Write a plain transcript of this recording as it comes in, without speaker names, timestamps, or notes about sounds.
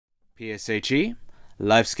PSHE,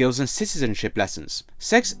 life skills and citizenship lessons,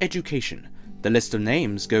 sex education, the list of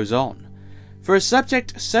names goes on. For a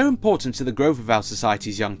subject so important to the growth of our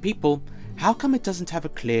society's young people, how come it doesn't have a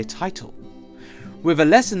clear title? With a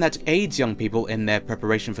lesson that aids young people in their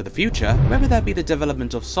preparation for the future, whether that be the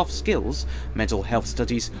development of soft skills, mental health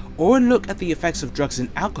studies, or a look at the effects of drugs and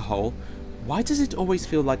alcohol, why does it always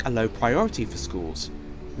feel like a low priority for schools?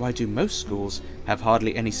 Why do most schools have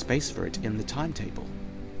hardly any space for it in the timetable?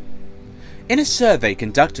 In a survey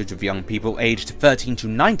conducted with young people aged 13 to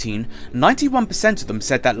 19, 91% of them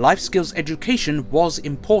said that life skills education was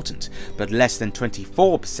important, but less than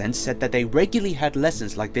 24% said that they regularly had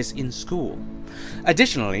lessons like this in school.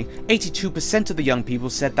 Additionally, 82% of the young people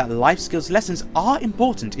said that life skills lessons are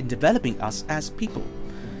important in developing us as people.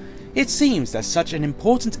 It seems that such an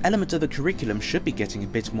important element of the curriculum should be getting a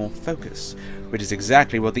bit more focus, which is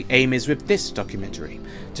exactly what the aim is with this documentary,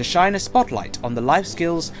 to shine a spotlight on the life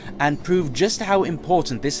skills and prove just how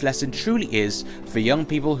important this lesson truly is for young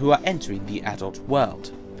people who are entering the adult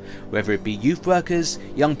world. Whether it be youth workers,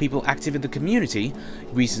 young people active in the community,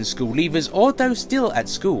 recent school leavers, or those still at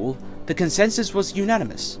school, the consensus was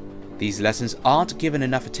unanimous. These lessons aren't given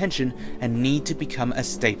enough attention and need to become a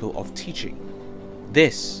staple of teaching.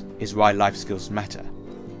 This is why life skills matter.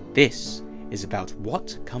 This is about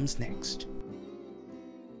what comes next.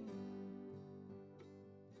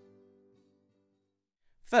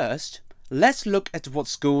 First, let's look at what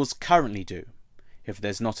schools currently do. If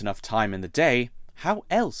there's not enough time in the day, how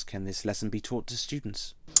else can this lesson be taught to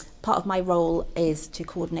students? Part of my role is to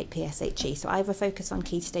coordinate PSHE, so I have a focus on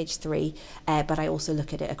Key Stage 3, but I also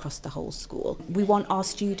look at it across the whole school. We want our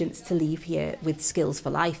students to leave here with skills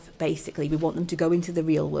for life, basically. We want them to go into the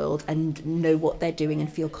real world and know what they're doing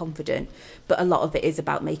and feel confident, but a lot of it is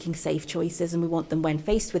about making safe choices, and we want them, when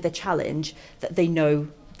faced with a challenge, that they know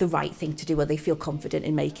the right thing to do, or they feel confident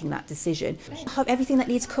in making that decision. Everything that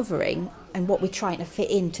needs covering and what we're trying to fit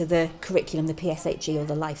into the curriculum, the PSHE or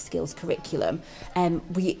the life skills curriculum,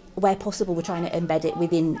 where possible we're trying to embed it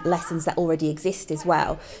within lessons that already exist as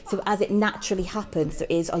well. So as it naturally happens, there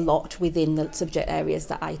is a lot within the subject areas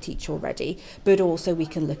that I teach already, but also we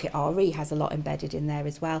can look at RE, has a lot embedded in there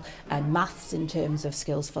as well, and maths in terms of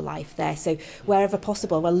skills for life there. So wherever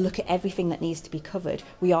possible, we'll look at everything that needs to be covered.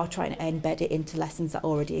 We are trying to embed it into lessons that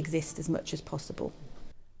already exist as much as possible.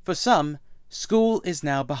 For some, school is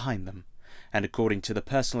now behind them, and according to the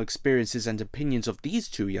personal experiences and opinions of these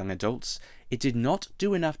two young adults, it did not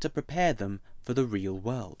do enough to prepare them for the real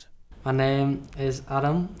world. My name is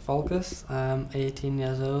Adam Falkus. I'm 18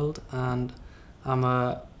 years old and I'm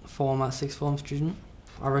a former sixth form student.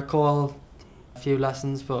 I recall a few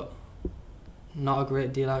lessons, but not a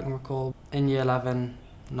great deal I can recall. In year 11,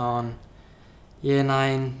 none. Year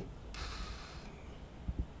 9,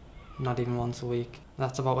 not even once a week.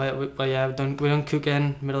 That's about it. But yeah, we don't cook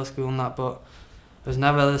in middle school and that, but there's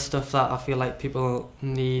never the stuff that I feel like people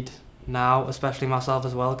need now, especially myself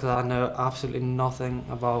as well, because I know absolutely nothing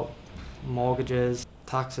about mortgages,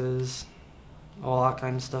 taxes, all that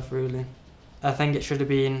kind of stuff really. I think it should have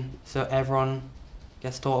been so everyone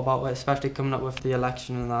gets taught about it, especially coming up with the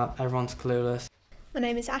election and that, everyone's clueless. My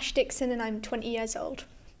name is Ash Dixon and I'm 20 years old.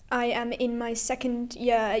 I am in my second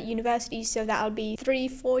year at university, so that'll be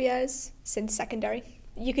 3-4 years since secondary.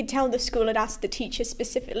 You could tell the school had asked the teacher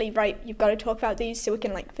specifically, right, you've got to talk about these so we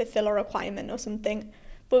can fulfill a requirement or something.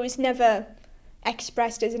 But it was never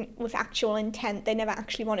expressed as with actual intent. They never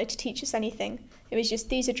actually wanted to teach us anything. It was just,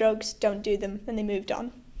 these are drugs, don't do them, and they moved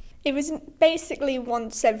on. It was basically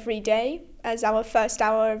once every day as our first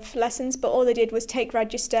hour of lessons, but all they did was take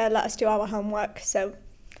register, let us do our homework, so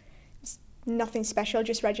nothing special,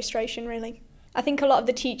 just registration really. I think a lot of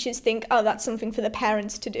the teachers think, oh, that's something for the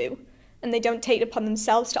parents to do, and they don't take it upon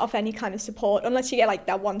themselves to offer any kind of support, unless you get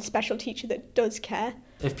that one special teacher that does care.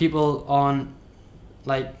 If people aren't,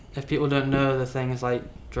 if people don't know the things like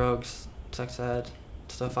drugs, sex ed,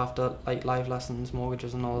 stuff after life lessons,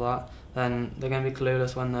 mortgages and all that, then they're going to be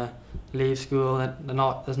clueless when they leave school.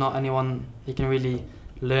 There's not anyone you can really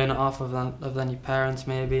learn it off of than your parents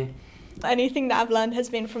maybe. Anything that I've learned has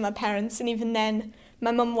been from my parents, and even then,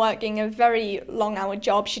 my mum working a very long-hour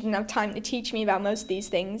job, she didn't have time to teach me about most of these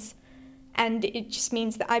things. And it just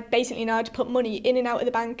means that I basically know how to put money in and out of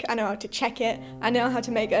the bank, I know how to check it, I know how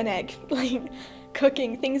to make an egg,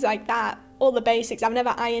 cooking, things like that, all the basics. I've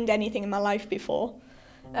never ironed anything in my life before.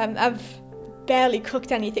 I've barely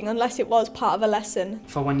cooked anything unless it was part of a lesson.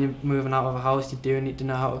 For when you're moving out of a house, you do need to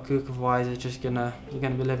know how to cook, otherwise you're gonna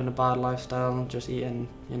be living a bad lifestyle and just eating,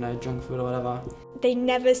 junk food or whatever. They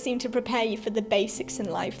never seem to prepare you for the basics in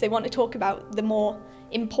life. They want to talk about the more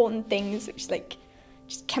important things, which is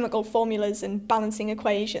just chemical formulas and balancing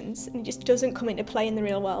equations, and it just doesn't come into play in the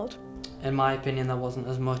real world. In my opinion, there wasn't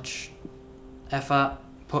as much effort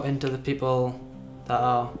put into the people that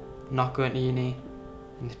are not going to uni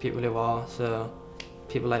and the people who are, so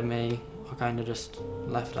people like me are kind of just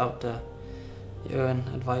left out to your own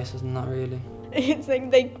advices and that really. It's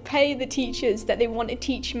like they pay the teachers that they want to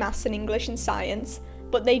teach maths and English and science,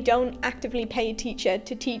 but they don't actively pay a teacher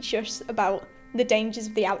to teach us about the dangers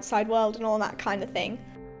of the outside world and all that kind of thing.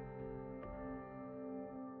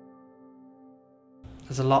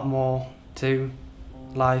 There's a lot more to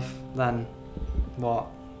life than what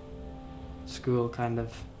school kind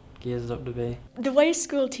of gears it up to be. The way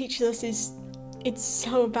school teaches us it's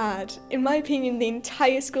so bad. In my opinion, the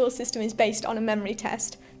entire school system is based on a memory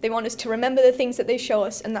test. They want us to remember the things that they show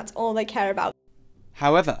us, and that's all they care about.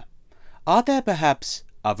 However, are there perhaps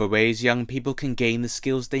other ways young people can gain the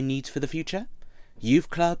skills they need for the future? Youth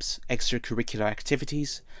clubs, extracurricular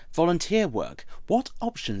activities, volunteer work, what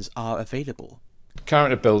options are available?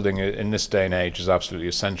 Character building in this day and age is absolutely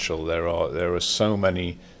essential. There are so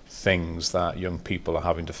many things that young people are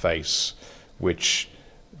having to face which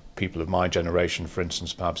people of my generation, for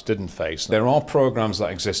instance, perhaps didn't face. There are programs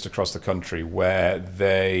that exist across the country where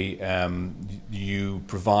you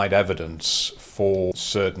provide evidence for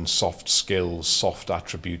certain soft skills, soft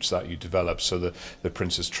attributes that you develop. So the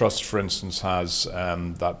Prince's Trust, for instance, has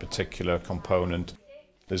that particular component.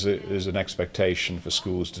 There's an expectation for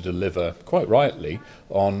schools to deliver, quite rightly,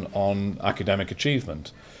 on academic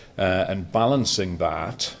achievement. And balancing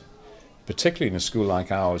that, particularly in a school like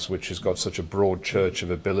ours, which has got such a broad church of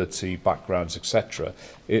ability, backgrounds, etc.,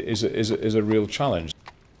 is a real challenge.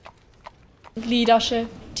 Leadership,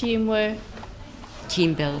 teamwork,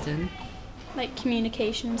 team building, like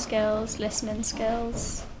communication skills, listening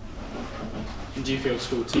skills. And do you feel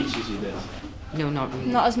school teaches you this? No, not really.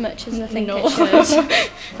 Not as much as I think No. it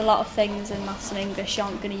should. A lot of things in maths and English you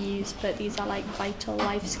aren't going to use, but these are like vital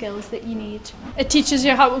life skills that you need. It teaches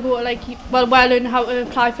you how to go, like, well, learn how to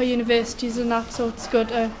apply for universities and that, so it's good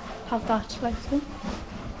to have that. Like, so.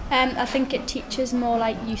 I think it teaches more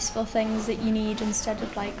like useful things that you need instead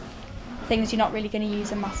of like things you're not really going to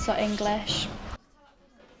use in maths or English.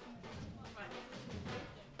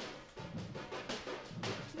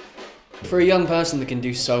 For a young person, they can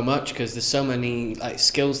do so much because there's so many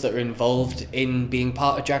skills that are involved in being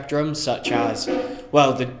part of Jack Drums, such as,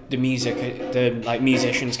 well, the music, the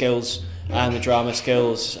musician skills and the drama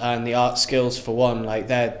skills and the art skills for one.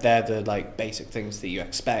 They're the basic things that you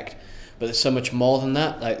expect. But there's so much more than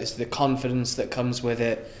that. There's the confidence that comes with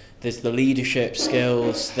it. There's the leadership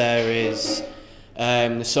skills. There is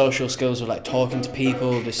the social skills of talking to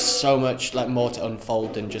people. There's so much more to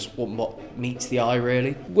unfold than just what meets the eye,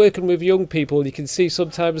 really. Working with young people, you can see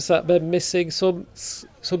sometimes that they're missing some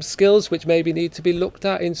skills which maybe need to be looked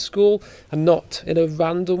at in school, and not in a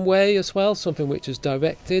random way as well, something which is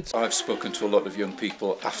directed. I've spoken to a lot of young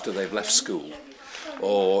people after they've left school,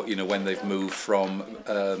 or when they've moved from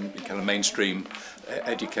kind of mainstream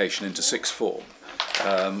education into sixth form,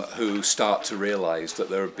 who start to realise that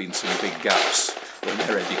there have been some big gaps in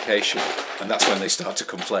their education, and that's when they start to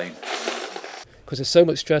complain. Because there's so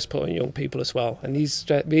much stress put on young people as well, and these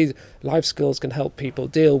life skills can help people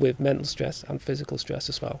deal with mental stress and physical stress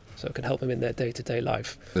as well, so it can help them in their day-to-day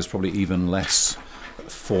life. There's probably even less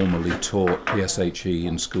formally taught PSHE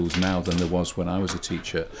in schools now than there was when I was a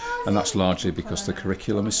teacher, and that's largely because the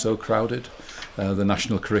curriculum is so crowded. The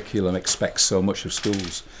national curriculum expects so much of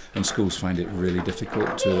schools, and schools find it really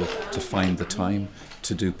difficult to find the time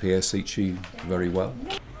to do PSHE very well.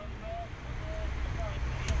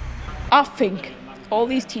 I think all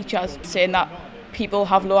these teachers saying that people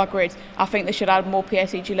have lower grades, I think they should add more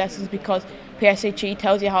PSHE lessons, because PSHE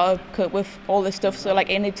tells you how to cope with all this stuff. So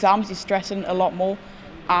in exams you're stressing a lot more,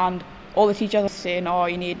 and all the teachers are saying, oh,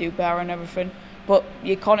 you need to do better and everything. But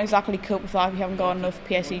you can't exactly cope with that if you haven't got enough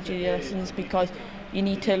PSHE lessons, because you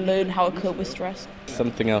need to learn how to cope with stress.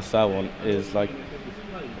 Something else I want is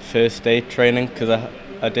first aid training, because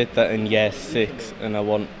I did that in year 6 and I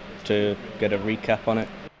want to get a recap on it.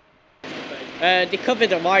 They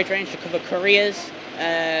covered a wide range. They cover careers,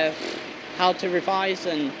 how to revise,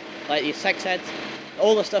 and your sex ed,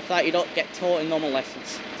 all the stuff that you don't get taught in normal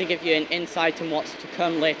lessons, to give you an insight on what's to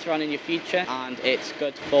come later on in your future, and it's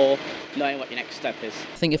good for knowing what your next step is.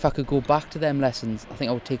 I think if I could go back to them lessons, I think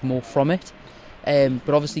I would take more from it.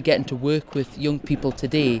 But obviously getting to work with young people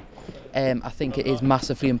today, I think it is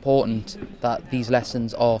massively important that these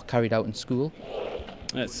lessons are carried out in school.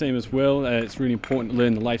 Same as Will, it's really important to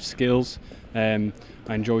learn the life skills.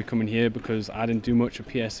 I enjoy coming here because I didn't do much of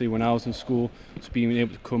PSE when I was in school, so being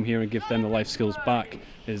able to come here and give them the life skills back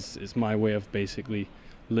is my way of basically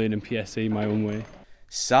learning PSE my own way.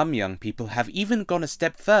 Some young people have even gone a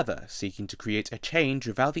step further, seeking to create a change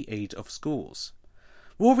without the aid of schools.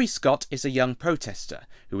 Rory Scott is a young protester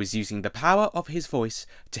who is using the power of his voice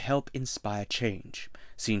to help inspire change,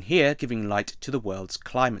 seen here giving light to the world's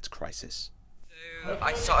climate crisis.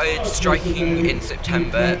 I started striking in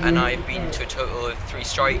September and I've been to a total of 3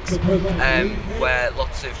 strikes where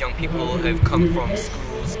lots of young people have come from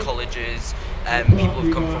schools, colleges, people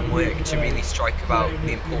have come from work to really strike about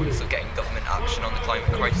the importance of getting government action on the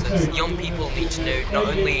climate crisis. Young people need to know not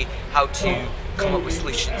only how to come up with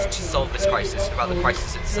solutions to solve this crisis, about the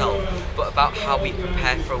crisis itself, but about how we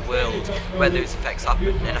prepare for a world where those effects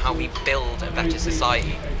happen and how we build a better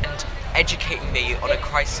society. And educating me on a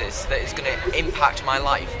crisis that is going to impact my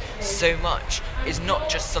life so much is not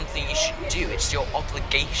just something you should do, it's your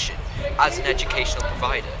obligation as an educational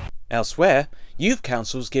provider. Elsewhere, youth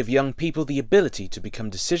councils give young people the ability to become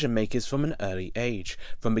decision makers from an early age,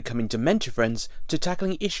 from becoming dementia friends to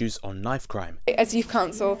tackling issues on knife crime. As youth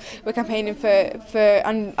council, we're campaigning for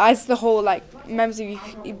and as the whole members of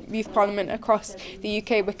youth parliament across the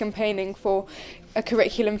UK, we're campaigning for a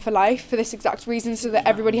curriculum for life for this exact reason, so that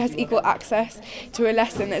everybody has equal access to a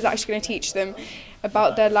lesson that's actually going to teach them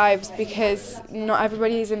about their lives, because not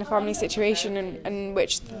everybody is in a family situation in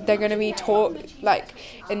which they're going to be taught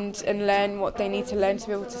and learn what they need to learn to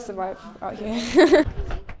be able to survive out here.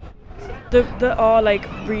 that are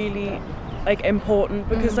really important,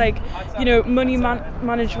 because money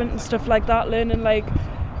management and stuff like that, learning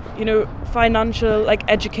financial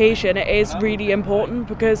education, it is really important,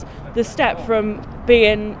 because the step from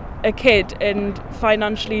being a kid and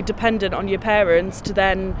financially dependent on your parents to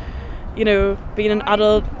then being an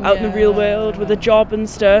adult out in the real world with a job and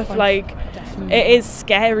stuff, it is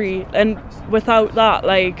scary, and without that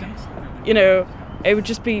it would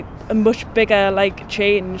just be a much bigger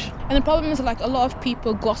change. And the problem is a lot of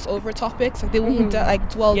people gloss over topics, they won't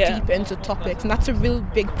dwell deep into topics, and that's a real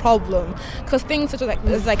big problem, because things such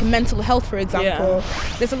as mental health, for example,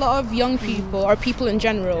 there's a lot of young people or people in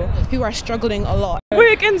general who are struggling a lot.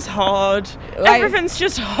 Working's hard, everything's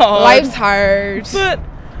just hard, life's hard, but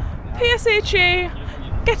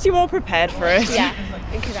PSHE gets you more prepared for it. Yeah,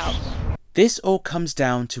 it can help. This all comes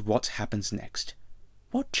down to what happens next.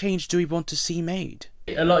 What change do we want to see made?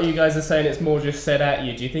 A lot of you guys are saying it's more just said at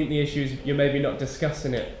you. Do you think the issue is you're maybe not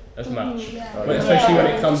discussing it as much? Especially when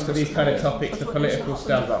it comes to these kind of topics, the political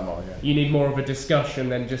stuff, you need more of a discussion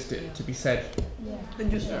than just it to be said. Than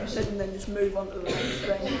just said and then just move on to the next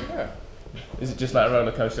thing. Yeah. Is it just like a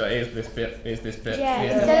roller coaster? Here's this bit, here's this bit. Yeah,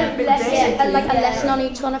 instead of a lesson on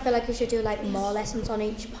each one, I feel like we should do more lessons on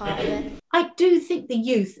each part of it. I do think the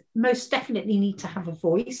youth most definitely need to have a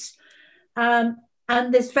voice.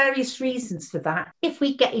 And there's various reasons for that. If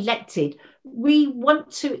we get elected, we want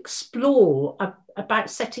to explore about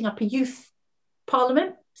setting up a youth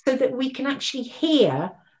parliament so that we can actually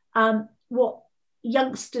hear what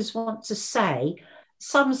youngsters want to say.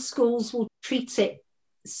 Some schools will treat it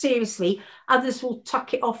seriously, others will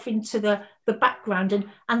tuck it off into the background,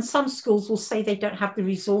 and some schools will say they don't have the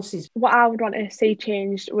resources. What I would want to see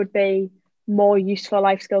changed would be more useful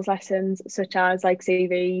life skills lessons, such as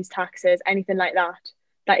CVs, taxes, anything like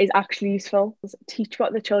that is actually useful. Teach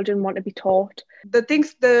what the children want to be taught. The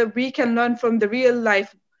things that we can learn from the real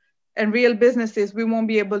life and real businesses, we won't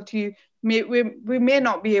be able to, we may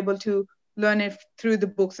not be able to learn it through the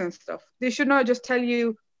books and stuff. They should not just tell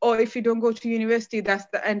you, oh, if you don't go to university, that's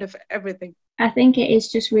the end of everything. I think it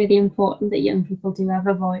is just really important that young people do have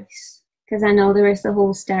a voice, because I know there is the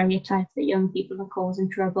whole stereotype that young people are causing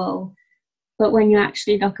trouble. But when you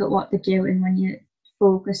actually look at what they're doing, when you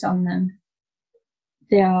focus on them,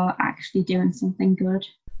 they are actually doing something good.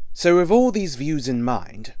 So with all these views in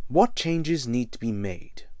mind, what changes need to be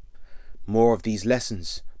made? More of these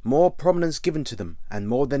lessons, more prominence given to them, and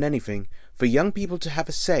more than anything, for young people to have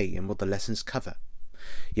a say in what the lessons cover.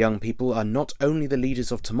 Young people are not only the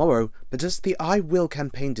leaders of tomorrow, but as the I Will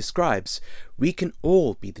campaign describes, we can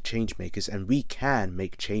all be the change makers and we can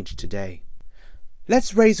make change today.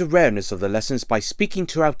 Let's raise awareness of the lessons by speaking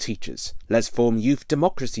to our teachers. Let's form youth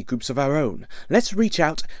democracy groups of our own. Let's reach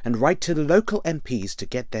out and write to the local MPs to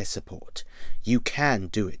get their support. You can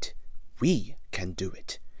do it. We can do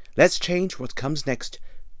it. Let's change what comes next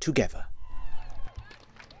together.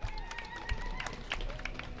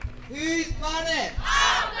 Whose planet?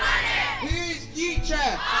 Our planet. Whose future?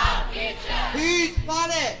 Our future. Whose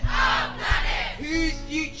planet? Our planet. Whose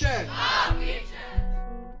future? Our future.